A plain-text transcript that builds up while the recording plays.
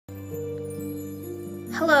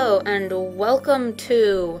Hello and welcome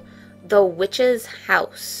to the witch's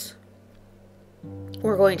house.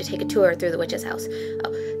 We're going to take a tour through the witch's house.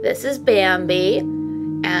 Oh, this is Bambi,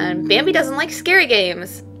 and Bambi doesn't like scary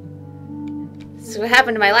games. This is what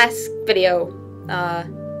happened to my last video.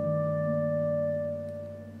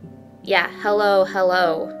 Yeah,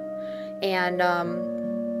 hello. And,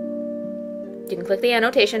 you can click the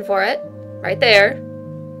annotation for it, right there,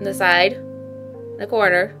 on the side, in the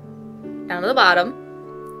corner, down to the bottom.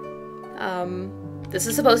 This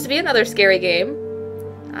is supposed to be another scary game.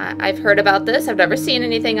 I've heard about this. I've never seen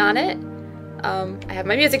anything on it. I have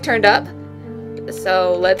my music turned up.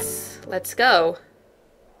 So let's go.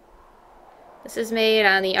 This is made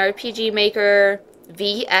on the RPG Maker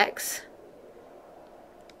VX.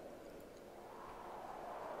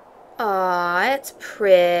 Aw, it's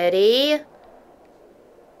pretty.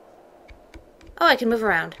 Oh, I can move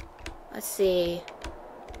around. Let's see.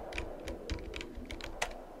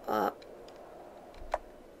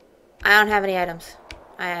 I don't have any items.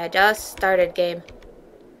 I just started game.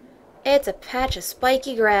 It's a patch of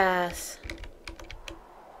spiky grass.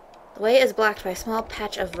 The way is blocked by a small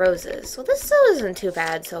patch of roses. Well, this still isn't too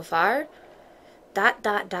bad so far.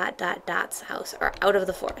 Dot's house, or out of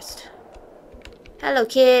the forest. Hello,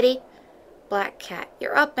 kitty. Black cat.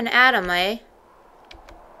 You're up and at 'em, eh?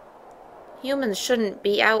 Humans shouldn't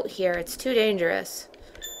be out here. It's too dangerous.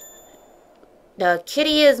 The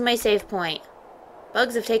kitty is my save point.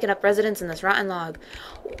 Bugs have taken up residence in this rotten log.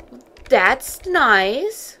 That's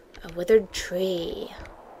nice. A withered tree.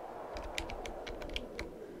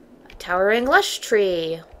 A towering lush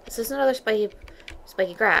tree. This is another spiky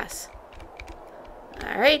grass.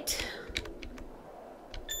 Alright.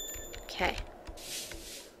 Okay.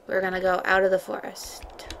 We're gonna go out of the forest.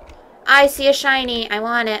 I see a shiny. I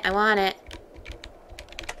want it.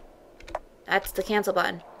 That's the cancel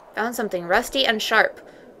button. Found something rusty and sharp.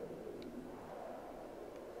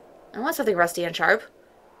 I want something rusty and sharp.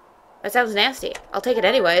 That sounds nasty. I'll take it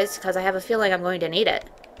anyways, because I have a feeling I'm going to need it.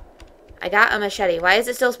 I got a machete. Why is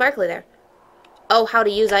it still sparkly there? Oh, how to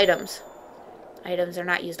use items. Items are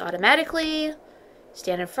not used automatically.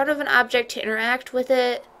 Stand in front of an object to interact with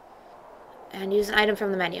it. And use an item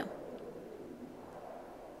from the menu.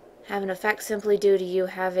 Have an effect simply due to you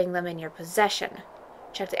having them in your possession.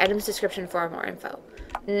 Check the item's description for more info.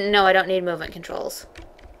 No, I don't need movement controls.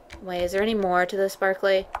 Wait, is there any more to the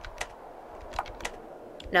sparkly?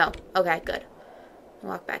 No. Okay, good.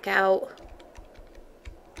 Walk back out.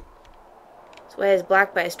 This way is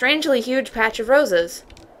blocked by a strangely huge patch of roses.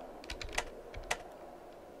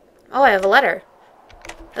 Oh, I have a letter.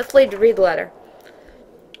 Let's read the letter.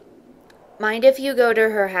 Mind if you go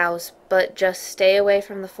to her house, but just stay away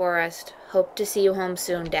from the forest. Hope to see you home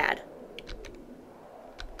soon, Dad.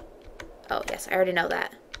 Oh, yes, I already know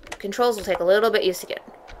that. Controls will take a little bit used to get.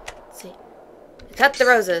 Let's see. Cut the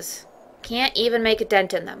roses. Can't even make a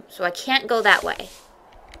dent in them, so I can't go that way.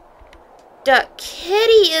 The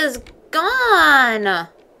kitty is gone!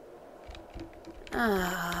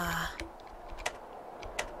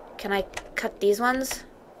 Can I cut these ones?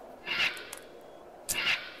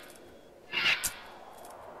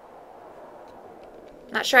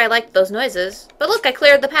 Not sure I liked those noises, but look, I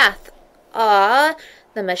cleared the path.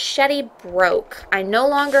 The machete broke. I no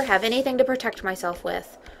longer have anything to protect myself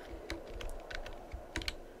with.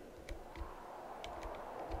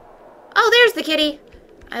 Oh, there's the kitty.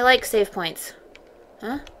 I like save points.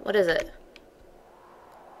 Huh? What is it?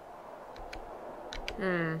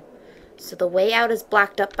 So the way out is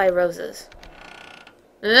blocked up by roses.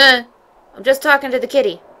 I'm just talking to the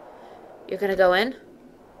kitty. You're gonna go in?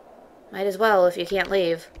 Might as well if you can't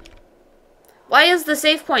leave. Why is the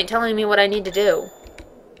save point telling me what I need to do?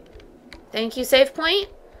 Thank you, save point.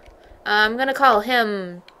 I'm gonna call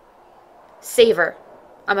him Saver.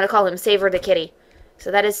 I'm gonna call him Saver the kitty.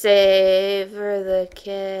 So that is Saver the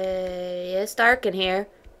kitty. It's dark in here.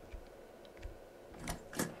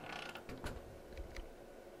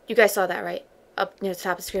 You guys saw that, right? Up near the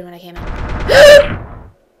top of the screen when I came in.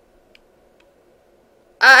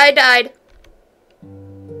 I died.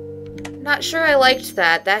 Not sure I liked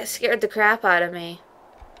that. That scared the crap out of me.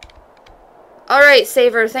 Alright,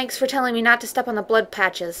 Saver, thanks for telling me not to step on the blood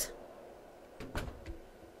patches.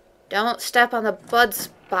 Don't step on the blood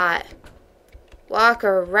spot. Walk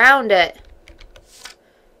around it.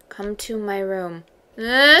 Come to my room.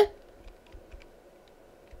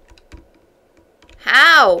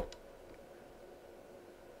 How?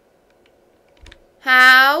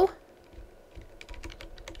 How?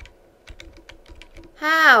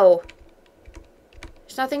 How?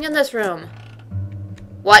 There's nothing in this room.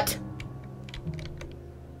 What?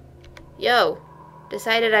 Yo.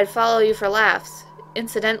 Decided I'd follow you for laughs.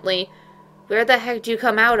 incidentally, where the heck did you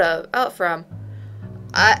come out from?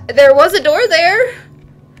 There was a door there.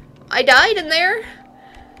 I died in there.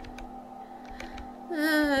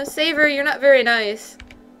 Saver, you're not very nice.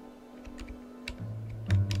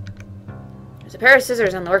 There's a pair of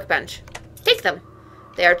scissors on the workbench. Take them.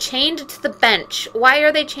 They are chained to the bench. Why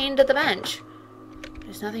are they chained to the bench?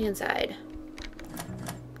 There's nothing inside.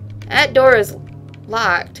 That door is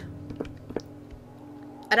locked.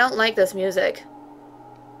 I don't like this music.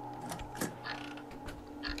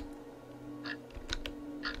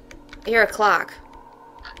 I hear a clock.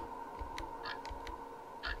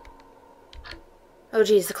 Oh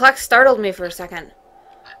geez, the clock startled me for a second.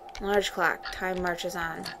 Large clock. Time marches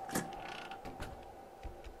on.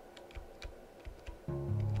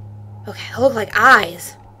 Okay, they look like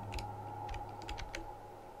eyes.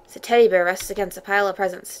 It's a teddy bear rests against a pile of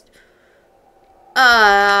presents.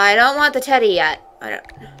 I don't want the teddy yet.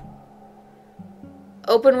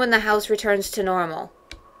 Open when the house returns to normal.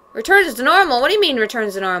 Returns to normal? What do you mean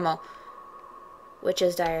returns to normal?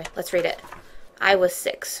 Witch's diary. Let's read it. I was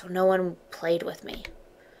 6, so no one played with me.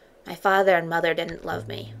 My father and mother didn't love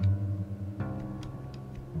me.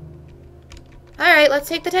 Alright, let's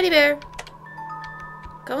take the teddy bear.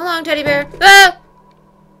 Come along, teddy bear. Ah!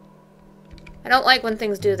 I don't like when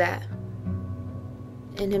things do that.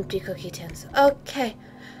 In empty cookie tins. Okay.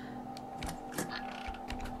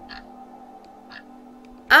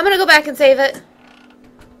 I'm gonna go back and save it.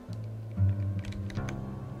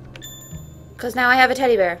 Because now I have a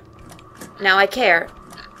teddy bear. Now I care.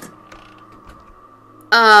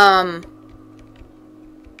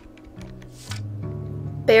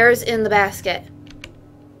 Bears in the basket.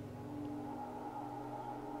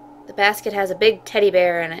 The basket has a big teddy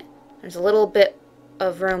bear in it. There's a little bit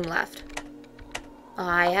of room left.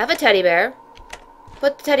 I have a teddy bear.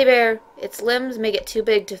 Put the teddy bear, its limbs make it too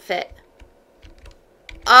big to fit.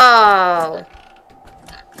 Oh.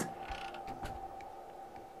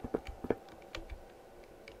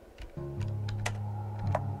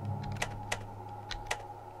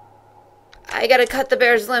 I gotta cut the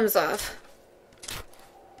bear's limbs off.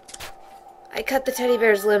 I cut the teddy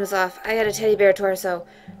bear's limbs off. I got a teddy bear torso.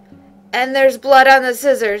 And there's blood on the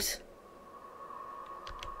scissors.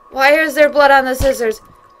 Why is there blood on the scissors?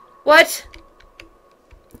 What?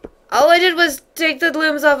 All I did was take the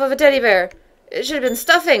limbs off of a teddy bear. It should have been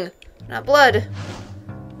stuffing, not blood.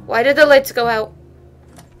 Why did the lights go out?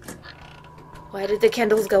 Why did the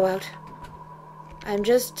candles go out? I'm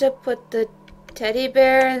just to put the teddy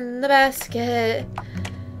bear in the basket.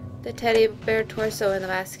 The teddy bear torso in the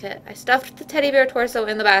basket. I stuffed the teddy bear torso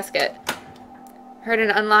in the basket. Heard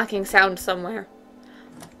an unlocking sound somewhere.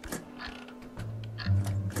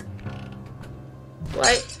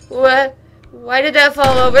 What? Why did that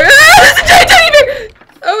fall over? Ah, it's a giant teddy bear!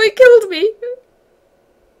 Oh, it killed me.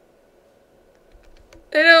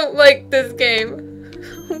 I don't like this game.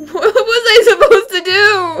 What was I supposed to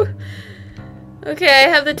do? Okay, I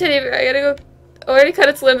have the teddy bear. I gotta go. I already cut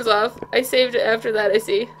its limbs off. I saved it after that, I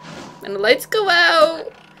see. And the lights go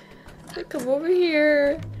out. I come over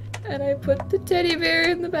here. And I put the teddy bear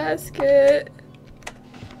in the basket.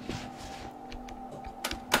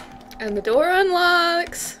 And the door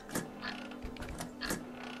unlocks.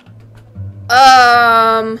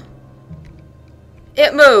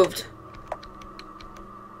 It moved.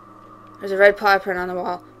 There's a red paw print on the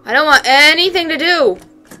wall. I don't want anything to do.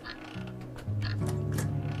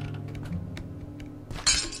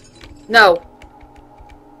 No.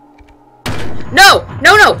 No!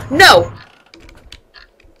 No, no, no!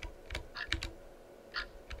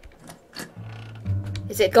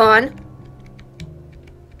 Is it gone?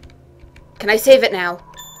 Can I save it now?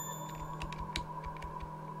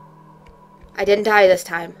 I didn't die this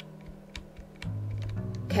time.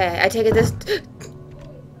 Okay, I take it this...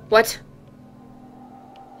 What?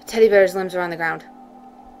 Teddy bear's limbs are on the ground.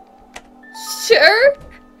 Sure?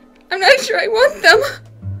 I'm not sure I want them.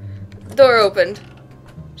 Door opened.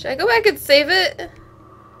 Should I go back and save it?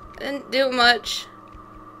 Didn't do much.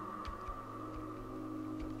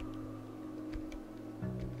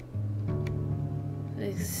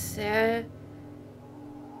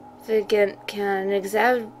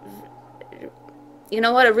 You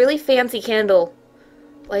know what? A really fancy candle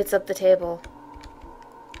lights up the table.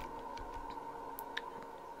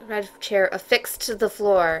 A red chair affixed to the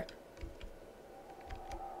floor.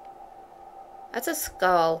 That's a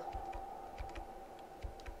skull.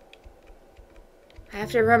 I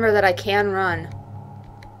have to remember that I can run.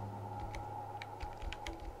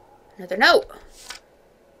 Another note.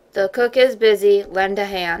 The cook is busy. Lend a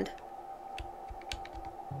hand.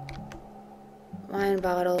 Wine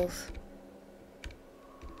bottles.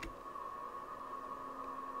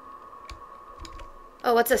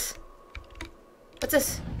 Oh, what's this? What's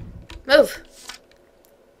this? Move!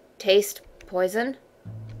 Taste poison?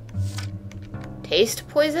 Taste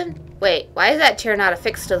poison? Wait, why is that chair not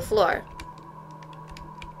affixed to the floor?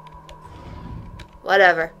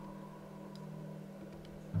 Whatever.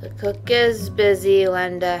 The cook is busy,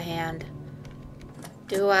 lend a hand.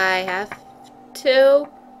 Do I have to?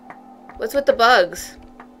 What's with the bugs?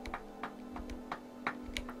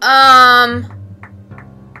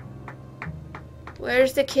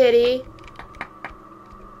 Where's the kitty?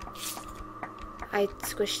 I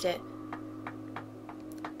squished it.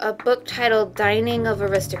 A book titled Dining of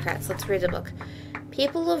Aristocrats. Let's read the book.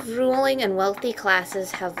 People of ruling and wealthy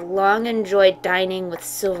classes have long enjoyed dining with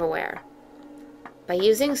silverware. By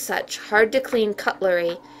using such hard-to-clean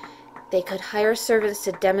cutlery, they could hire servants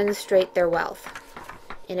to demonstrate their wealth.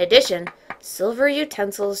 In addition, silver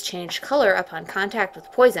utensils change color upon contact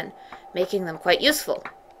with poison, making them quite useful.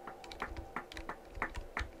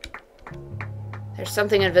 There's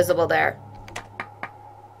something invisible there.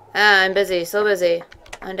 Ah, I'm busy, so busy.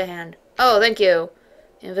 Lend a hand. Oh, thank you.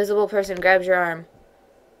 The invisible person grabs your arm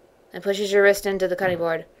and pushes your wrist into the cutting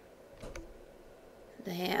board.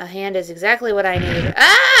 A hand is exactly what I need.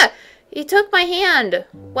 Ah! He took my hand.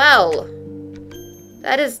 Well,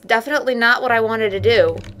 that is definitely not what I wanted to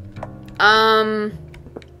do. I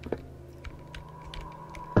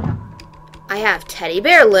have teddy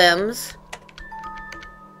bear limbs.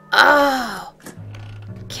 Oh.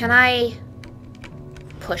 Can I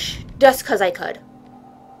push? Just because I could.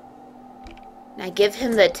 Can I give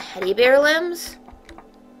him the teddy bear limbs?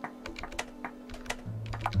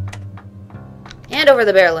 Hand over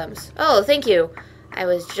the bear limbs. Oh, thank you. I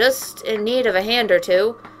was just in need of a hand or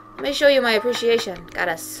two. Let me show you my appreciation. Got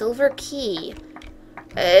a silver key.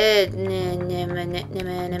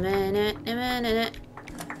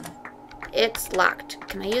 It's locked.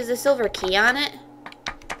 Can I use the silver key on it?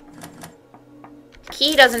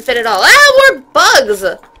 Key doesn't fit at all. Ah, more bugs!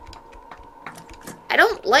 I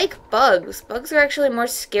don't like bugs. Bugs are actually more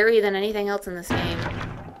scary than anything else in this game.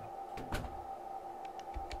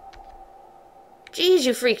 Jeez,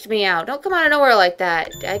 you freaked me out. Don't come out of nowhere like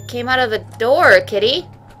that. I came out of a door, kitty.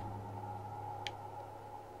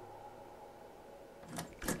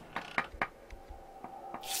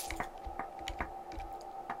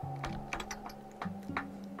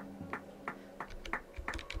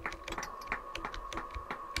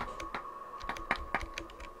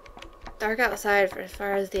 Dark outside for as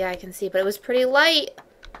far as the eye can see, but it was pretty light.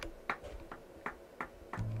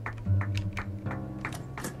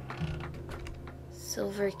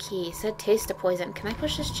 Silver key. Said taste of poison. Can I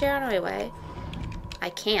push this chair out of my way?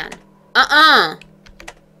 I can. I'm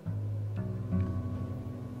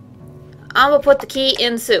gonna put the key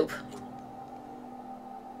in soup.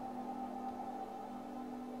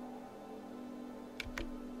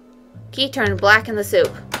 Key turned black in the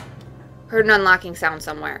soup. Heard an unlocking sound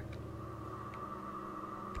somewhere.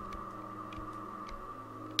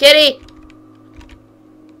 Kitty!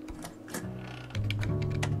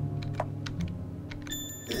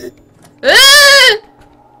 Ah!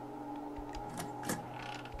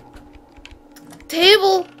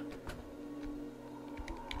 Table!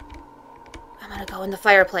 I'm gonna go in the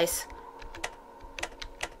fireplace.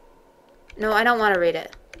 No, I don't want to read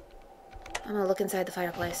it. I'm gonna look inside the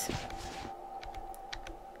fireplace.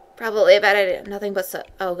 Probably a bad idea. Nothing but so.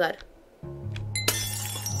 Oh, good.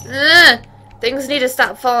 Things need to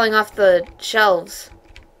stop falling off the shelves.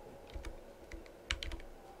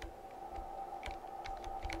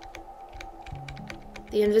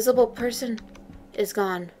 The invisible person is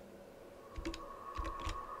gone.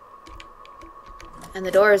 And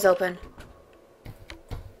the door is open.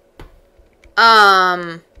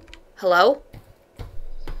 Hello?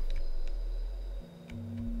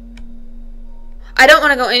 I don't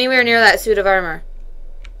want to go anywhere near that suit of armor.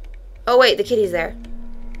 Oh wait, the kitty's there.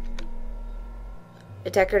 A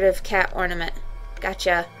decorative cat ornament.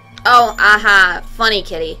 Gotcha. Oh, aha. Funny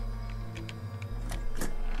kitty.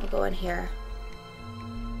 We'll go in here.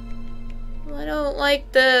 I don't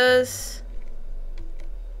like this.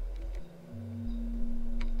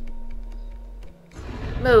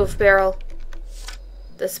 Move, Beryl.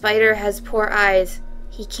 The spider has poor eyes.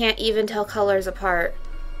 He can't even tell colors apart.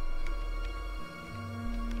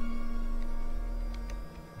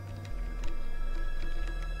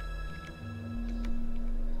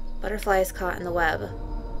 Butterfly is caught in the web.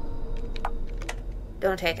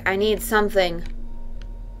 Don't take. I need something.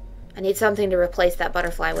 I need something to replace that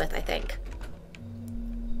butterfly with, I think.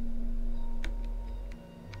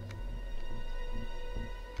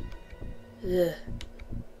 Ugh.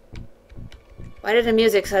 Why did the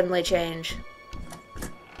music suddenly change?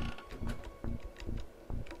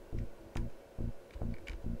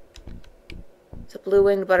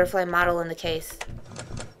 blue-winged butterfly model in the case.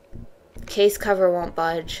 The case cover won't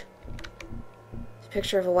budge. It's a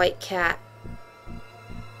picture of a white cat.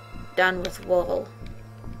 Done with wool.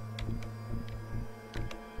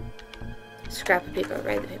 Scrap of paper,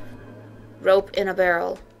 right? Rope in a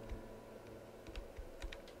barrel.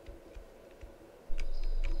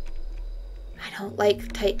 I don't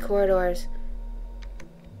like tight corridors.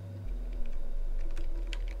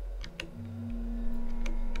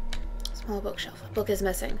 Small bookshelf. A book is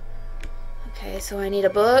missing. Okay, so I need a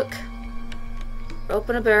book, rope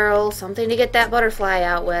in a barrel, something to get that butterfly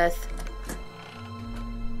out with.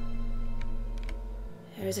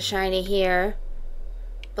 There's a shiny here.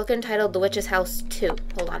 Book entitled The Witch's House 2.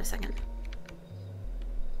 Hold on a second.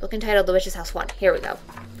 Book entitled The Witch's House 1. Here we go.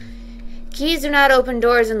 Keys do not open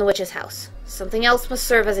doors in the witch's house. Something else must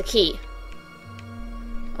serve as a key.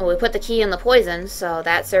 Well, we put the key in the poison, so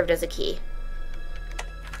that served as a key.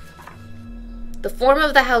 The form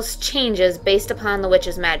of the house changes based upon the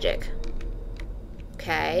witch's magic.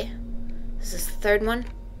 Okay. Is this the third one?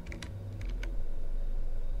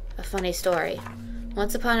 A funny story.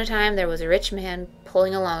 Once upon a time, there was a rich man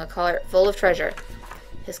pulling along a cart full of treasure.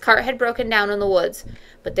 His cart had broken down in the woods,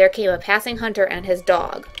 but there came a passing hunter and his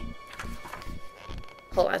dog.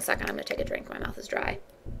 Hold on a second, I'm going to take a drink. My mouth is dry.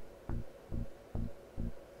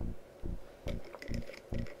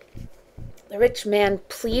 The rich man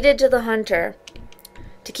pleaded to the hunter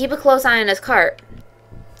to keep a close eye on his cart,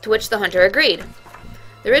 to which the hunter agreed.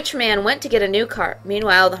 The rich man went to get a new cart.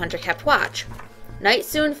 Meanwhile, the hunter kept watch. Night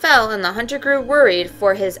soon fell, and the hunter grew worried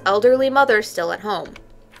for his elderly mother still at home.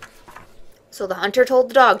 So the hunter told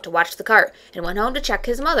the dog to watch the cart, and went home to check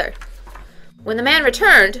his mother. When the man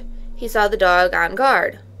returned, he saw the dog on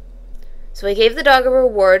guard. So he gave the dog a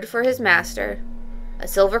reward for his master, a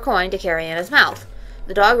silver coin to carry in his mouth.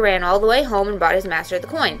 The dog ran all the way home and brought his master the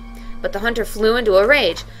coin. But the hunter flew into a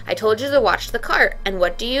rage. I told you to watch the cart, and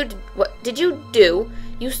what did you do?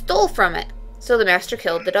 You stole from it. So the master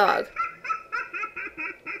killed the dog.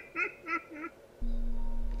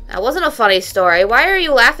 That wasn't a funny story. Why are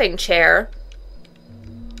you laughing, chair?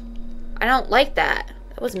 I don't like that.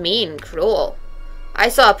 That was mean and cruel. I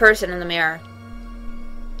saw a person in the mirror.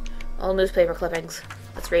 Old newspaper clippings.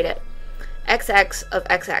 Let's read it. XX of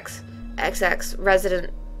XX. XX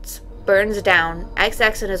residence burns down.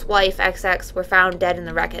 XX and his wife, XX, were found dead in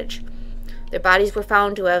the wreckage. Their bodies were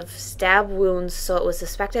found to have stab wounds, so it was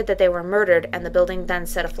suspected that they were murdered, and the building then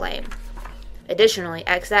set aflame. Additionally,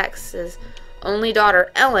 XX's only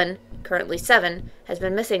daughter, Ellen, currently 7, has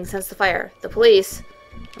been missing since the fire. The police...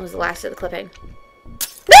 That was the last of the clipping.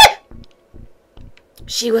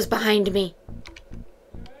 She was behind me.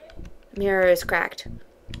 The mirror is cracked.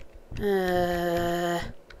 I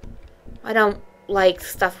don't like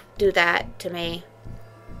stuff do that to me.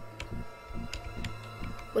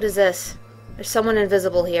 What is this? There's someone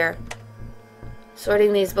invisible here.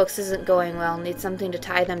 Sorting these books isn't going well. Need something to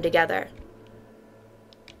tie them together.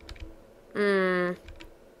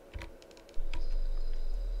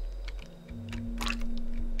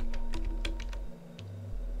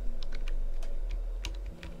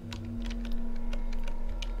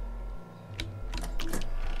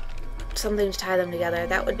 Something to tie them together.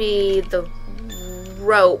 That would be the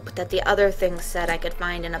rope that the other thing said I could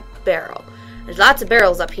find in a barrel. There's lots of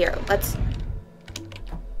barrels up here. Let's...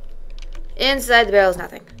 Inside the barrel is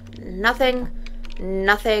nothing. Nothing.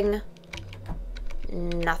 Nothing.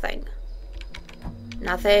 Nothing.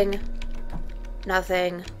 Nothing.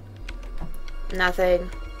 Nothing.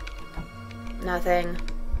 Nothing. Nothing.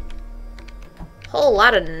 Whole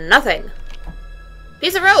lot of nothing.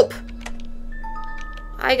 Piece of rope.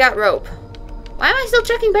 I got rope. Why am I still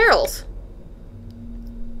checking barrels?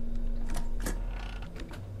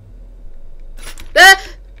 Ah!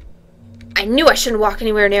 I knew I shouldn't walk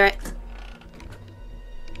anywhere near it.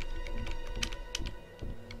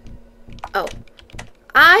 Oh.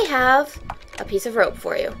 I have a piece of rope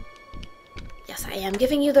for you. Yes, I am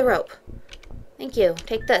giving you the rope. Thank you.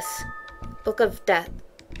 Take this. Book of Death.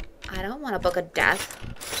 I don't want a book of death.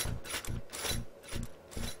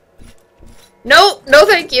 Nope, no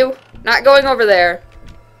thank you. Not going over there.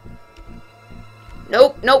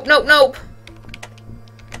 Nope, nope, nope, nope.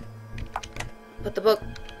 Put the book...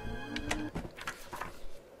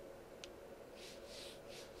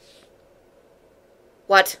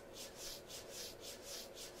 What?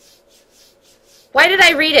 Why did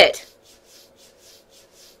I read it?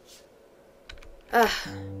 Ugh.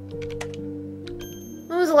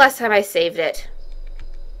 When was the last time I saved it?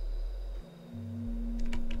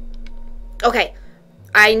 Okay,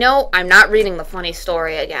 I know I'm not reading the funny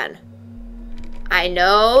story again. I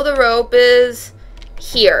know the rope is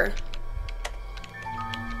here.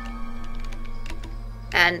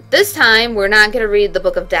 And this time, we're not going to read the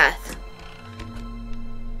Book of Death.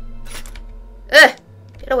 Ugh!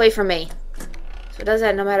 Get away from me. So it does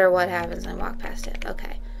that no matter what happens. I walk past it.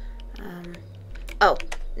 Okay. Oh.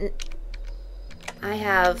 I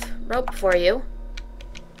have rope for you.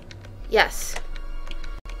 Yes.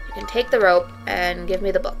 You can take the rope and give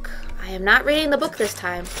me the book. I am not reading the book this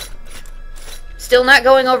time. Still not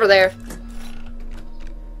going over there.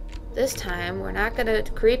 This time, we're not gonna...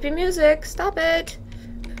 Creepy music. Stop it.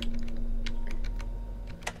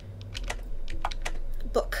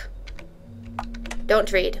 Book.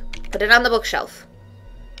 Don't read. Put it on the bookshelf.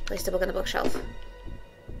 Place the book on the bookshelf.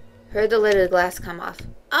 Heard the lid of the glass come off.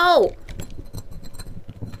 Oh!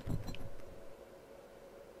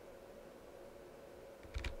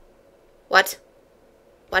 What?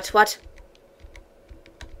 What?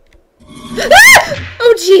 Ah!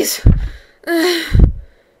 Oh, jeez.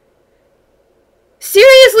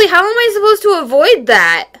 Seriously, how am I supposed to avoid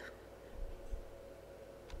that?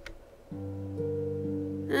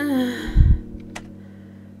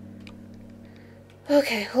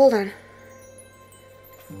 Okay, hold on.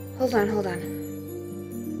 Hold on.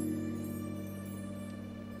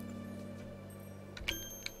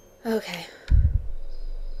 Okay.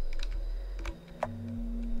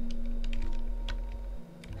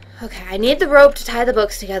 Okay, I need the rope to tie the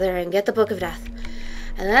books together and get the Book of Death.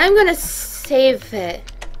 And then I'm gonna save it.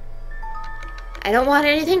 I don't want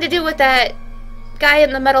anything to do with that guy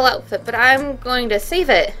in the metal outfit, but I'm going to save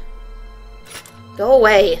it. Go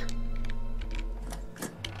away.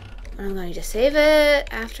 I'm going to save it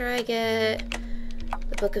after I get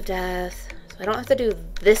the Book of Death, so I don't have to do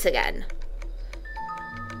this again.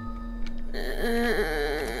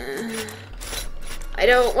 I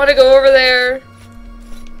don't want to go over there.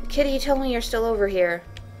 Kitty, tell me you're still over here.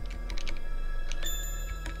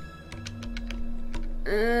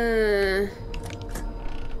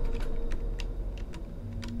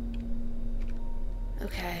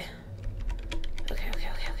 Okay.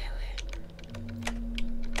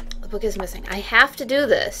 The book is missing. I have to do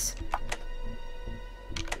this.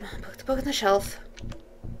 Put the book on the shelf.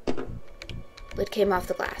 Lid came off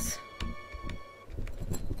the glass.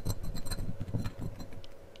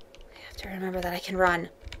 I have to remember that I can run.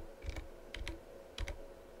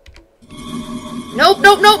 Nope.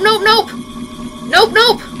 No!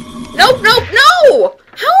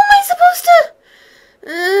 How am I supposed to...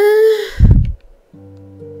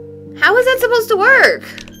 How is that supposed to work?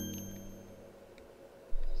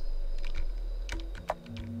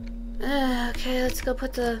 Okay, let's go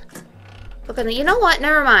put the book on the... You know what?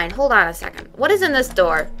 Never mind. Hold on a second. What is in this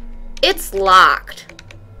door? It's locked.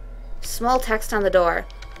 Small text on the door.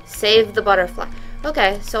 Save the butterfly.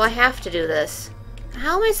 Okay, so I have to do this.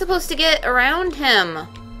 How am I supposed to get around him?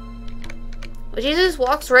 Well, Jesus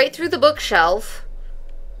walks right through the bookshelf.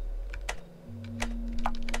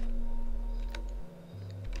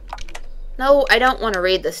 No, I don't want to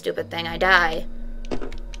read this stupid thing. I die.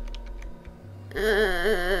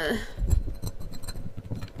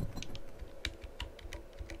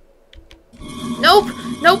 Nope.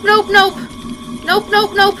 No.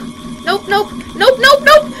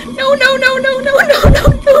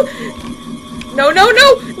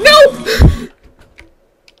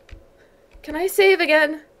 Can I save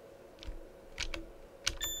again?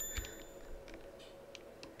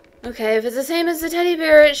 Okay, if it's the same as the teddy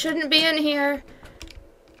bear, it shouldn't be in here.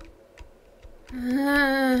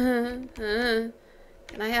 Can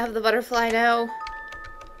I have the butterfly now?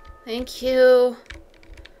 Thank you.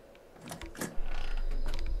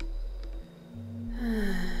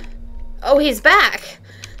 Oh, he's back!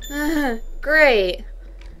 Great.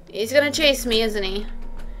 He's gonna chase me, isn't he?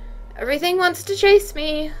 Everything wants to chase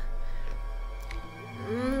me.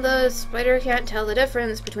 The spider can't tell the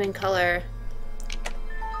difference between color.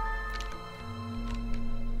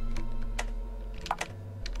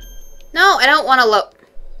 No, I don't want to look.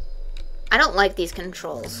 I don't like these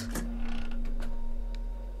controls.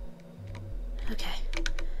 Okay.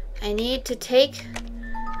 I need to take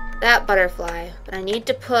that butterfly, but I need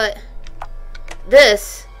to put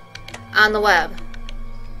this on the web.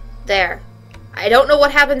 There. I don't know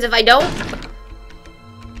what happens if I don't.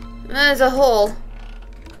 There's a hole.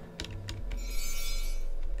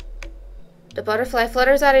 The butterfly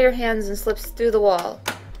flutters out of your hands and slips through the wall.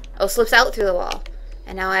 Oh, slips out through the wall.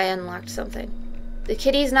 And now I unlocked something. The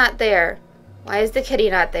kitty's not there. Why is the kitty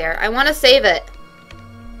not there? I want to save it.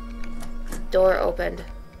 Door opened.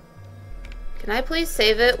 Can I please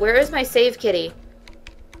save it? Where is my save kitty?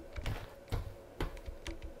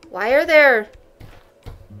 Why are there...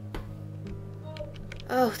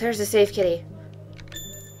 Oh, there's a save kitty.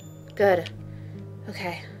 Good.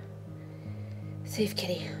 Okay. Save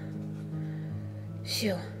kitty.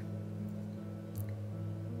 Shoo.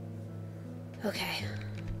 Okay.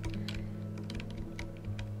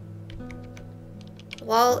 The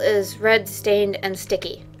wall is red, stained, and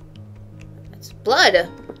sticky. It's blood.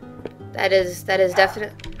 That is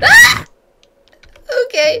definite. Ah!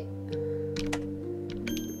 Okay.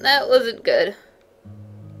 That wasn't good.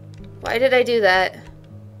 Why did I do that?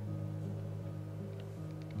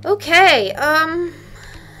 Okay, I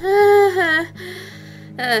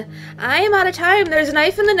am out of time. There's a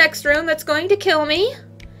knife in the next room that's going to kill me,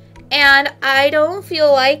 and I don't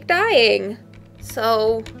feel like dying.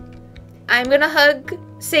 So, I'm gonna hug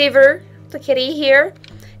Saver, the kitty here,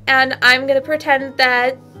 and I'm gonna pretend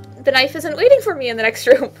that the knife isn't waiting for me in the next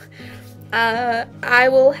room. I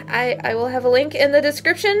will have a link in the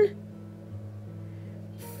description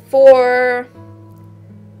for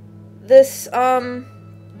this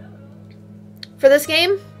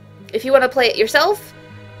game. If you want to play it yourself,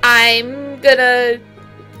 I'm gonna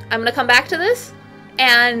come back to this,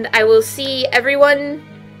 and I will see everyone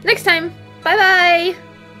next time. Bye bye.